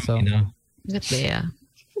international also. You know? Good Bea.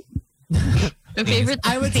 My favorite.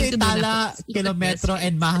 I would say thing to do Tala, na- Kilometro,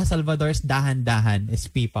 and Maha Salvador's Dahan Dahan is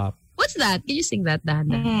P-pop. What's that? Can you sing that, Dan?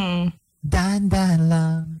 Dahan Dahan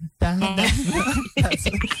lang. Dahan Dahan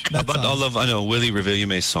lang. How about all of Willie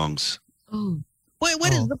Revillime's songs? Oh. Why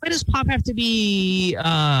does pop have to be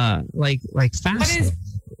like fast?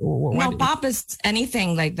 No, pop is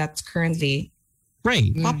anything like that's currently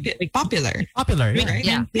right. Popular. Popular, Right? right?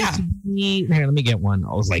 Yeah. Here, let me get one.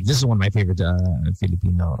 I was like, this is one of my favorite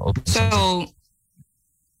Filipino open songs. So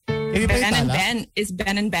If you play Ben and Tala, Ben is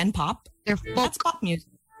Ben and Ben pop? They're folk. That's pop music.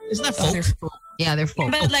 Isn't that Oh, folk? they're folk. Yeah, they're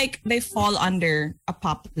folk. But like they fall under a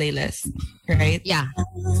pop playlist, right? Yeah.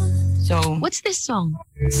 So What's this song?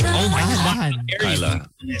 Oh my Dahan God. Dahan. Kyla.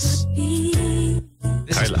 This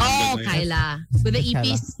is, Oh, Kyla. With the E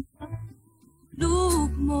EPs.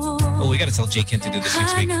 oh, we got to tell Jake Kent to do this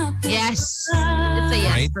next week. Yes. It's a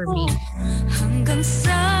yes Right? for me.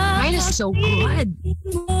 Mine is so good.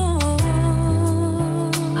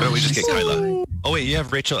 Why don't we just get Kyla? Oh wait, you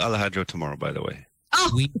have Rachel Alejandro tomorrow, by the way. Oh,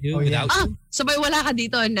 We do yeah. without you. sabay wala ka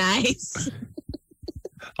dito. Nice.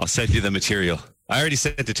 I'll send you the material. I already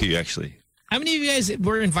sent it to you, actually. How many of you guys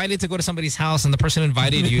were invited to go to somebody's house and the person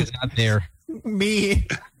invited you is not there? Me.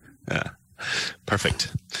 Yeah,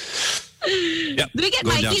 perfect. Yep. Do we get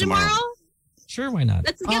Going down Mikey tomorrow? Sure, why not?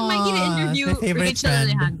 Let's get Mikey to interview my favorite Rachel friend.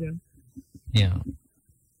 Alejandro. Yeah,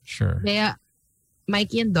 sure. Kaya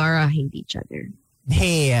Mikey and Dora hate each other.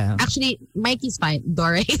 Hey. Actually, Mikey's fine.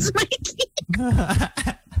 Dora hates Mikey. well,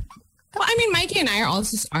 I mean, Mikey and I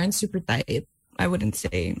aren't super tight. I wouldn't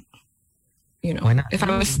say, Why not? if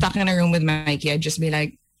I was stuck in a room with Mikey, I'd just be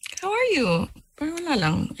like, "How are you?" Parang wala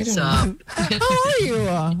lang. I don't So, know. How are you?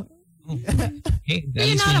 Hey, at you're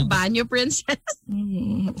least not we a know- banyo princess.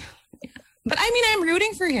 But I mean, I'm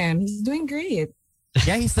rooting for him. He's doing great.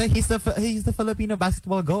 Yeah, he's the Filipino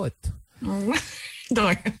basketball goat.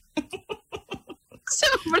 Dora. So,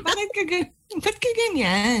 Bakit ka Ba't ka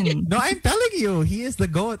ganyan? No, I'm telling you, he is the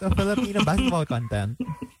GOAT of Filipino basketball content.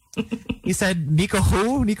 He said, Nico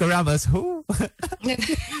who? Nico Ramos who?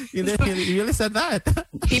 He really said that.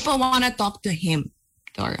 People want to talk to him,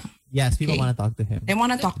 Dora. Yes, people want to talk to him. They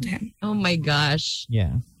want to talk to him. Oh my gosh.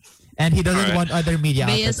 Yeah. And he doesn't want other media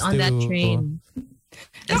outlets on that train.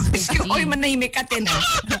 Oy, manahimik ka din ah.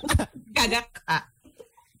 Gagak ka.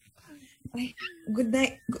 Ay, good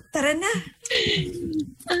night. Tara na.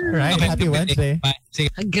 All right, happy Wednesday.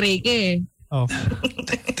 Gray ka eh. Oh.